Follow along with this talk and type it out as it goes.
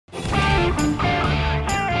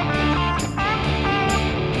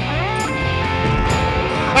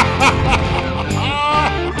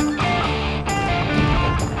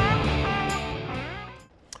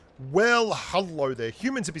Hello there,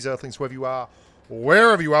 humans, hippies, earthlings, whoever you are,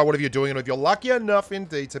 wherever you are, whatever you're doing, and if you're lucky enough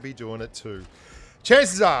indeed to be doing it too.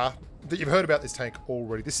 Chances are that you've heard about this tank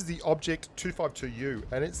already. This is the Object 252U,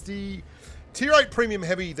 and it's the Tier 8 Premium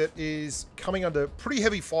Heavy that is coming under pretty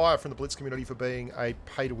heavy fire from the Blitz community for being a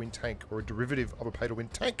pay-to-win tank, or a derivative of a pay-to-win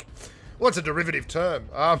tank. Well, it's a derivative term.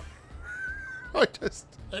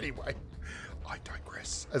 Anyway, I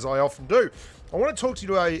digress, as I often do. I want to talk to you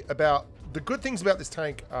today about the good things about this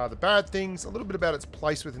tank, the bad things, a little bit about its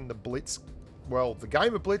place within the Blitz, well, the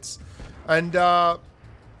game of Blitz, and how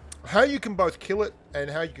you can both kill it and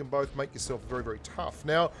how you can both make yourself very, very tough.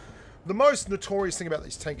 Now, the most notorious thing about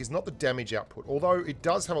this tank is not the damage output, although it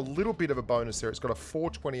does have a little bit of a bonus there. It's got a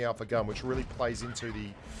 420 alpha gun, which really plays into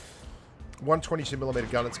the 122mm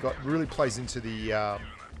gun. It's got really plays into the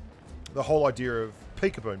whole idea of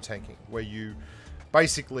peekaboo tanking, where you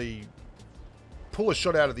basically pull a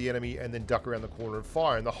shot out of the enemy and then duck around the corner and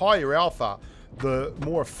fire. And the higher alpha, the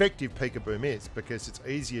more effective peekaboo is, because it's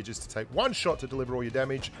easier just to take one shot to deliver all your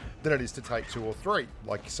damage than it is to take 2 or 3.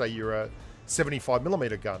 Like, say you're a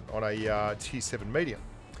 75mm gun on a tier 7 medium.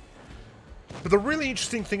 But the really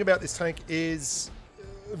interesting thing about this tank is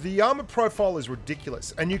the armor profile is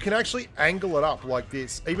ridiculous, and you can actually angle it up like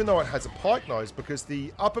this, even though it has a pike nose, because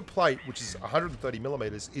the upper plate, which is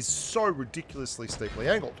 130mm, is so ridiculously steeply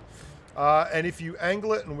angled. And if you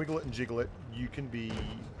angle it and wiggle it and jiggle it, you can be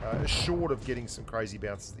assured of getting some crazy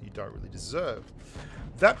bounces that you don't really deserve.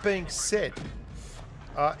 That being said,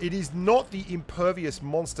 it is not the impervious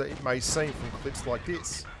monster it may seem from clips like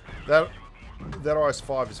this. That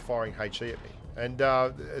IS-5 is firing HE at me, and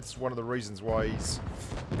it's one of the reasons why he's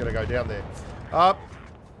going to go down there. I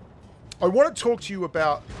want to talk to you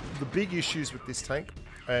about the big issues with this tank,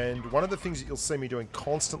 and one of the things that you'll see me doing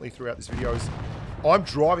constantly throughout this video is I'm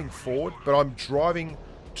driving forward, but I'm driving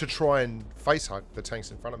to try and face hug the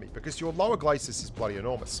tanks in front of me, because your lower glacis is bloody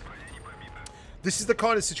enormous. This is the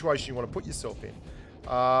kind of situation you want to put yourself in,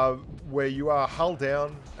 where you are hull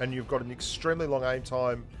down and you've got an extremely long aim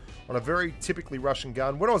time on a very typically Russian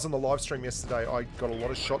gun. When I was on the live stream yesterday, I got a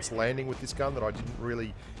lot of shots landing with this gun that I didn't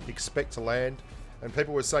really expect to land, and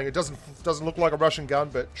people were saying it doesn't look like a Russian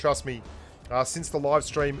gun, but trust me, since the live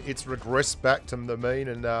stream, it's regressed back to the mean,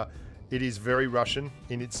 and it is very Russian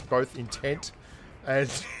in its both intent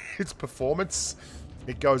and its performance.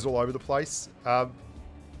 It goes all over the place.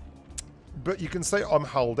 But you can see I'm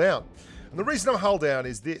hull down. And the reason I'm hull down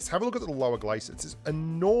is this. Have a look at the lower glacis. It's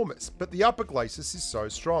enormous, but the upper glacis is so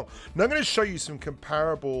strong. Now I'm going to show you some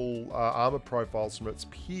comparable armor profiles from its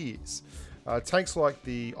peers. Tanks like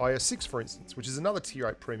the IS-6, for instance, which is another Tier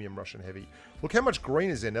 8 Premium Russian Heavy. Look how much green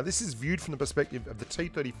is there. Now, this is viewed from the perspective of the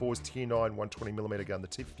T-34's Tier 9 120mm gun, the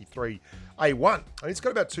T-53A1. And it's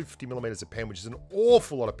got about 250mm of pen, which is an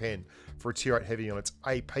awful lot of pen for a Tier 8 Heavy on its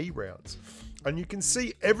AP rounds. And you can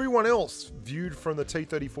see everyone else, viewed from the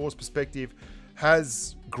T-34's perspective,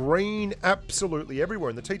 has green absolutely everywhere.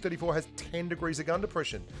 And the T-34 has 10 degrees of gun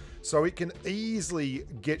depression. So it can easily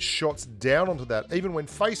get shots down onto that, even when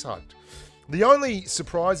face hugged. The only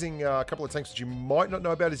surprising couple of tanks that you might not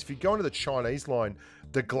know about is if you go into the Chinese line,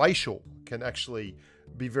 the Glacial can actually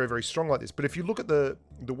be very, very strong like this. But if you look at the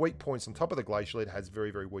weak points on top of the Glacial, it has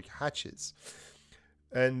very, very weak hatches.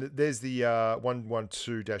 And there's the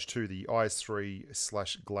 112-2, the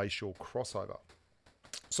IS-3/Glacial crossover.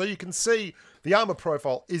 So you can see the armor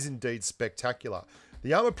profile is indeed spectacular.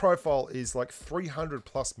 The armor profile is like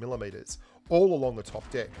 300+ all along the top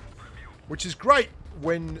deck, which is great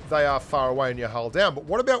when they are far away and you're hull down. But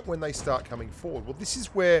what about when they start coming forward? Well, this is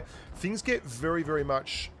where things get very, very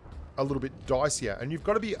much a little bit dicier, and you've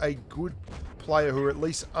got to be a good player who at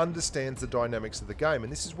least understands the dynamics of the game.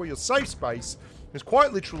 And this is where your safe space is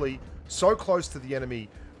quite literally so close to the enemy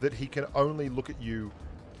that he can only look at you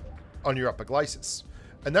on your upper glacis.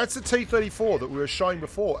 And that's the T-34 that we were showing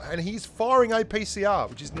before, and he's firing APCR,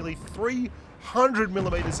 which is nearly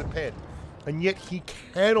 300mm of pen. And yet he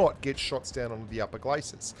cannot get shots down onto the upper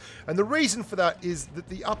glacis. And the reason for that is that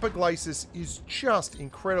the upper glacis is just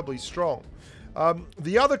incredibly strong.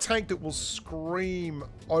 The other tank that will scream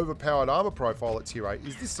overpowered armor profile at Tier 8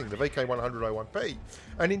 is this thing, the VK100-01P.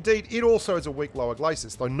 And indeed, it also has a weak lower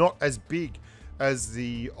glacis, though not as big as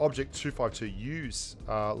the Object 252U's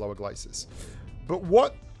lower glacis. But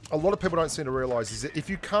what a lot of people don't seem to realise is that if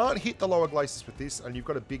you can't hit the lower glacis with this and you've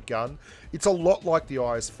got a big gun, it's a lot like the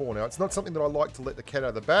IS-4. Now, it's not something that I like to let the cat out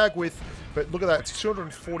of the bag with, but look at that. It's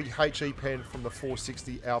 240 HE pen from the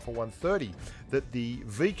 460 Alpha 130 that the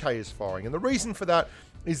VK is firing. And the reason for that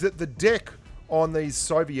is that the deck on these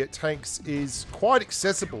Soviet tanks is quite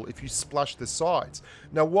accessible if you splash the sides.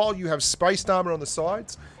 Now, while you have spaced armor on the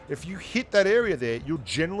sides, if you hit that area there, you'll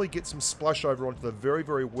generally get some splash over onto the very,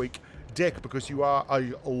 very weak deck because you are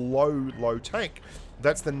a low tank.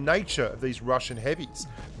 That's the nature of these Russian heavies.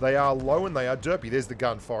 They are low and they are derpy. There's the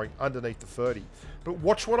gun firing underneath the 30. But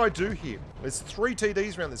watch what I do here. There's 3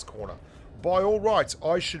 TDs around this corner. By all rights,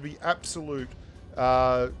 I should be absolute,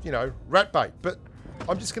 you know, rat bait. But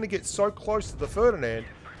I'm just going to get so close to the Ferdinand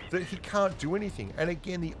that he can't do anything. And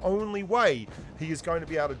again, the only way he is going to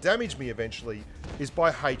be able to damage me eventually is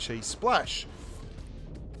by HE splash.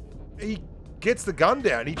 He gets the gun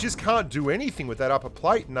down. He just can't do anything with that upper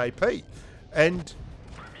plate and AP. And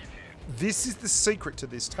this is the secret to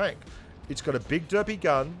this tank. It's got a big derpy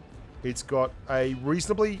gun. It's got a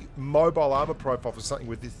reasonably mobile armor profile for something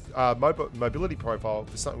with this mobility profile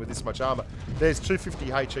for something with this much armor. There's 250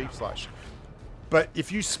 HE slash. But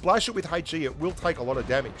if you splash it with HE, it will take a lot of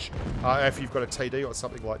damage. If you've got a TD or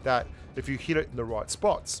something like that, if you hit it in the right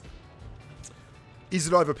spots. Is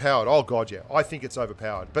it overpowered? Oh god, yeah. I think it's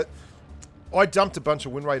overpowered. But I dumped a bunch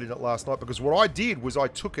of win rate in it last night because what I did was I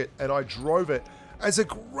took it and I drove it as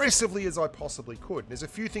aggressively as I possibly could. There's a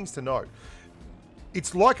few things to note.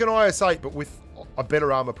 It's like an IS-8, but with a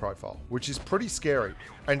better armor profile, which is pretty scary,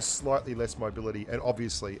 and slightly less mobility, and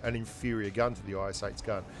obviously an inferior gun to the IS-8's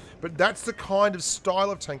gun. But that's the kind of style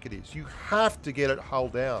of tank it is. You have to get it hull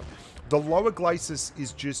down. The lower glacis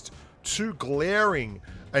is just too glaring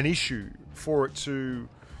an issue for it to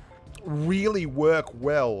really work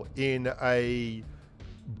well in a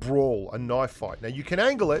brawl, a knife fight. Now, you can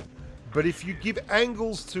angle it, but if you give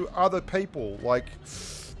angles to other people, like,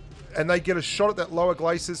 and they get a shot at that lower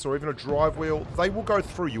glacis or even a drive wheel, they will go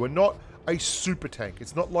through. You are not a super tank.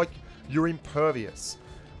 It's not like you're impervious.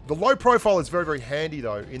 The low profile is very, very handy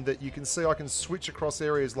though, in that you can see I can switch across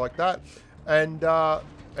areas like that and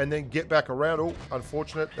then get back around. Oh,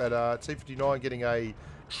 unfortunate that T-59 getting a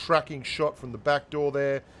tracking shot from the back door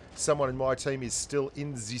there. Someone in my team is still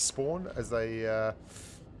in the spawn as they,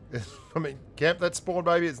 I mean, camp that spawn,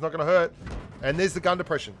 baby. It's not going to hurt. And there's the gun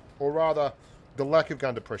depression, or rather, the lack of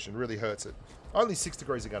gun depression really hurts it. Only 6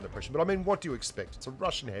 degrees of gun depression, but I mean, what do you expect? It's a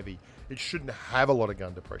Russian heavy. It shouldn't have a lot of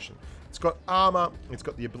gun depression. It's got armor. It's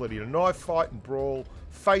got the ability to knife fight and brawl,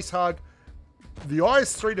 face hug. The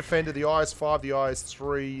IS-3 Defender, the IS-5, the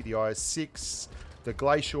IS-3, the IS-6, the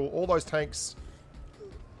Glacial, all those tanks,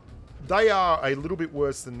 they are a little bit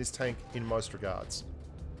worse than this tank in most regards.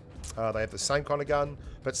 They have the same kind of gun,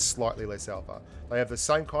 but slightly less alpha. They have the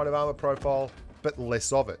same kind of armor profile, but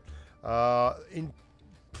less of it. In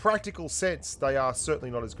practical sense, they are certainly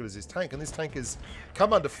not as good as this tank, and this tank has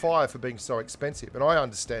come under fire for being so expensive, and I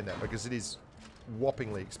understand that because it is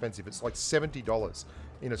whoppingly expensive. It's like $70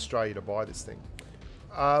 in Australia to buy this thing.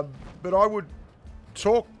 But I would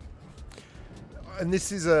talk, and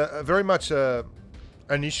this is a very much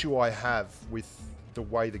an issue I have with the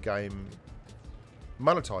way the game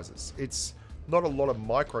monetizes. It's not a lot of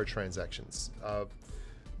microtransactions.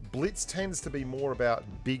 Blitz tends to be more about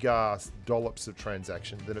big ass dollops of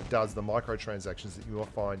transaction than it does the microtransactions that you will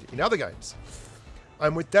find in other games.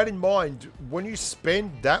 And with that in mind, when you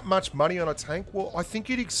spend that much money on a tank, well, I think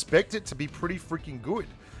you'd expect it to be pretty freaking good.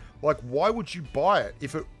 Like, why would you buy it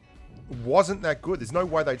if it wasn't that good? There's no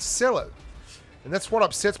way they'd sell it. And that's what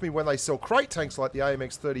upsets me when they sell crate tanks like the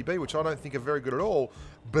AMX-30B, which I don't think are very good at all,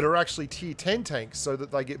 but are actually tier 10 tanks so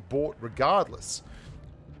that they get bought regardless.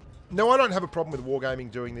 No, I don't have a problem with Wargaming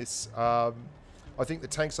doing this. I think the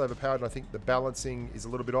tank's overpowered, and I think the balancing is a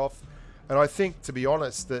little bit off. And I think, to be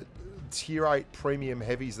honest, that tier 8 premium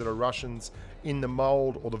heavies that are Russians in the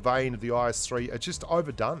mold or the vein of the IS-3 are just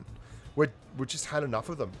overdone. We've just had enough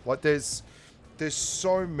of them. Like, there's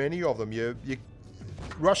so many of them. You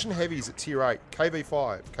Russian heavies at tier 8,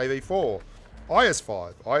 KV5, KV4,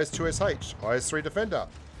 IS-5, IS-2SH, IS-3 Defender.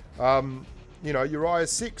 You know, your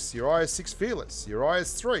IS-6, your IS-6 Fearless, your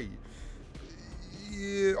IS-3,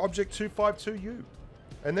 Object 252U.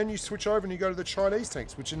 And then you switch over and you go to the Chinese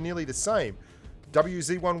tanks, which are nearly the same.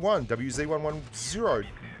 WZ-11, WZ-110,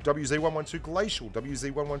 WZ-112 Glacial,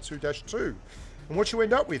 WZ-112-2. And what you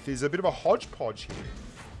end up with is a bit of a hodgepodge here.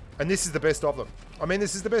 And this is the best of them. I mean,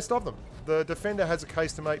 this is the best of them. The Defender has a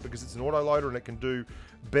case to make because it's an autoloader and it can do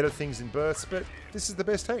better things in bursts, but this is the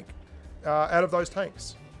best tank out of those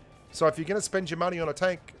tanks. So if you're going to spend your money on a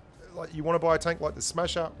tank, like you want to buy a tank like the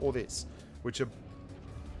Smasher or this, which are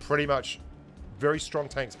pretty much very strong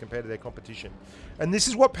tanks compared to their competition. And this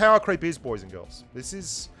is what power creep is, boys and girls. This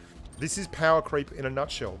is power creep in a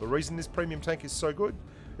nutshell. The reason this premium tank is so good,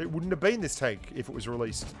 it wouldn't have been this tank if it was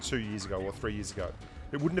released 2 years ago or 3 years ago.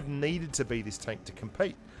 It wouldn't have needed to be this tank to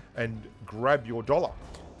compete and grab your dollar.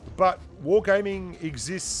 But wargaming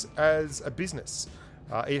exists as a business.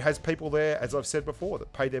 It has people there, as I've said before,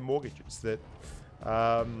 that pay their mortgages, that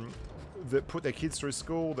put their kids through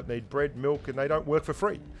school, that need bread, milk, and they don't work for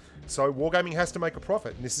free. So wargaming has to make a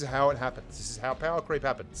profit, and this is how it happens. This is how power creep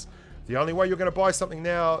happens. The only way you're going to buy something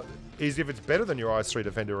now is if it's better than your IS-3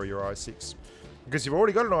 Defender or your IS-6. Because you've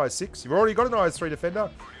already got an IS-6, you've already got an IS-3 Defender,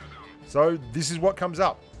 so this is what comes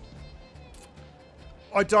up.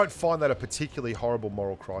 I don't find that a particularly horrible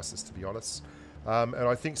moral crisis, to be honest. And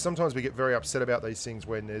I think sometimes we get very upset about these things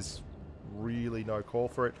when there's really no call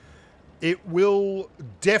for it. It will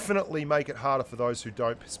definitely make it harder for those who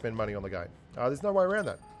don't spend money on the game. There's no way around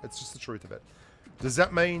that. It's just the truth of it. Does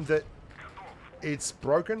that mean that it's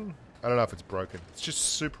broken? I don't know if it's broken. It's just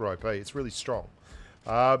super OP. It's really strong.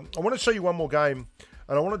 I want to show you one more game,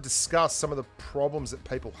 and I want to discuss some of the problems that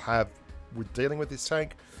people have with dealing with this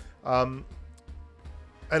tank. And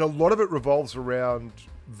a lot of it revolves around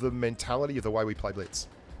the mentality of the way we play Blitz.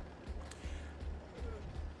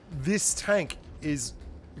 This tank is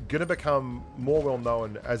going to become more well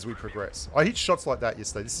known as we progress. I hit shots like that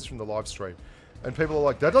yesterday. This is from the live stream. And people are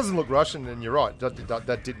like, that doesn't look Russian. And you're right.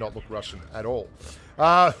 That did not look Russian at all.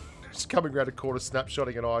 Just coming around a corner,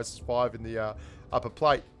 snapshotting an IS-5 in the upper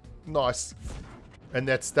plate. Nice. And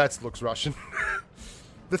that looks Russian.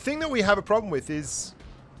 The thing that we have a problem with is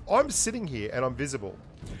I'm sitting here and I'm visible.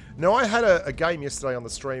 Now, I had a game yesterday on the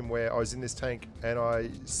stream where I was in this tank and I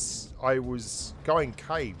was going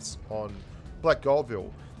caves on Black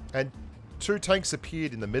Goldville, and two tanks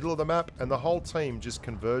appeared in the middle of the map and the whole team just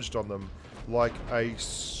converged on them like a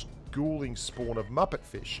schooling spawn of Muppet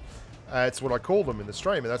fish. It's what I call them in the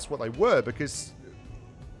stream, and that's what they were, because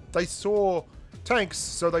they saw tanks,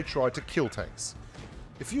 so they tried to kill tanks.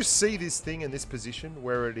 If you see this thing in this position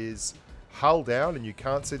where it is hull down and you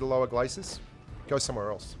can't see the lower glacis, go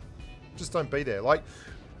somewhere else. Just don't be there. Like,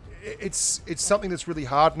 it's something that's really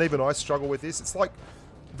hard, and even I struggle with this. It's like,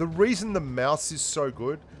 the reason the mouse is so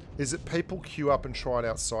good is that people queue up and try and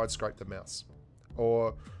outside scrape the mouse,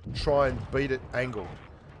 or try and beat it angled,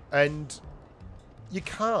 and you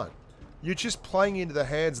can't. You're just playing into the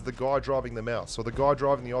hands of the guy driving the mouse, or the guy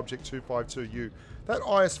driving the Object 252U. That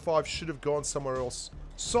IS-5 should have gone somewhere else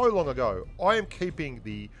so long ago. I am keeping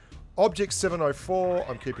the Object 704,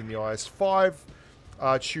 I'm keeping the IS-5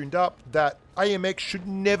 tuned up. That AMX should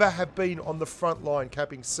never have been on the front line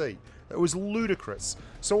capping C. It was ludicrous.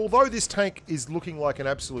 So although this tank is looking like an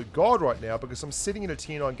absolute god right now, because I'm sitting in a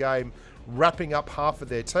tier 9 game wrapping up half of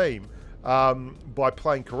their team by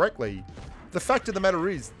playing correctly, the fact of the matter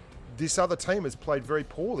is this other team has played very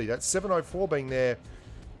poorly. That 704 being there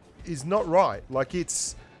is not right. Like,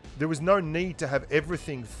 there was no need to have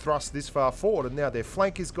everything thrust this far forward, and now their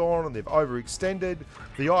flank is gone and they've overextended.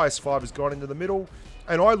 The IS-5 has gone into the middle,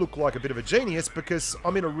 and I look like a bit of a genius because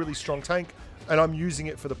I'm in a really strong tank and I'm using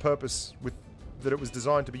it for the purpose that it was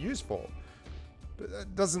designed to be used for. But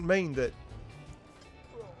that doesn't mean that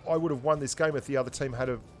I would have won this game if the other team had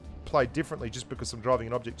have played differently just because I'm driving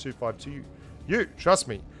an Object 252U. Trust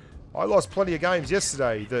me, I lost plenty of games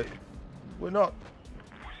yesterday that were not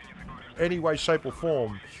any way, shape or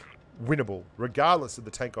form winnable, regardless of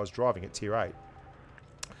the tank I was driving at tier 8.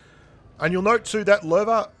 And you'll note too, that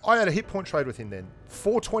Lerva, I had a hit point trade with him then.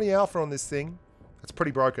 420 alpha on this thing. That's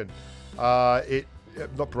pretty broken.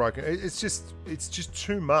 Not broken. It's just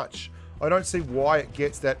too much. I don't see why it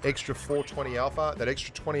gets that extra 420 alpha, that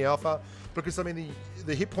extra 20 alpha, because I mean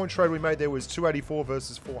the hit point trade we made there was 284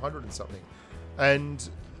 versus 400 and something, and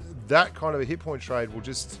that kind of a hit point trade will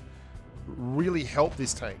just really help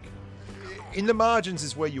this tank. In the margins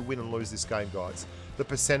is where you win and lose this game, guys. The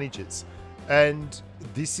percentages. And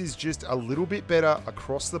this is just a little bit better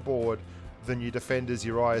across the board than your Defenders,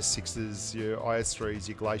 your IS-6s, your IS-3s,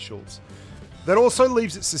 your Glacials. That also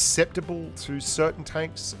leaves it susceptible to certain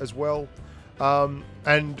tanks as well.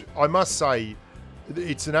 And I must say,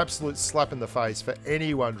 it's an absolute slap in the face for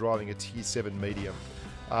anyone driving a tier 7 medium.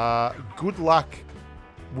 Good luck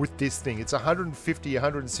with this thing. It's 150,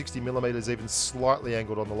 160 millimeters, even slightly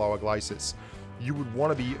angled on the lower glacis. You would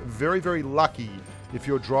want to be very, very lucky if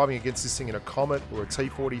you're driving against this thing in a Comet or a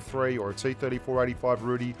T43 or a T3485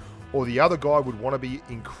 Rudy, or the other guy would want to be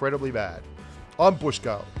incredibly bad. I'm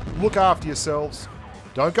Bushka. Look after yourselves.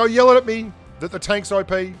 Don't go yelling at me that the tank's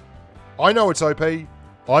OP. I know it's OP.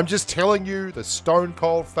 I'm just telling you the stone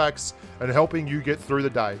cold facts and helping you get through the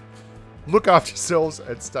day. Look after yourselves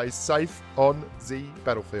and stay safe on the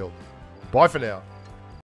battlefield. Bye for now.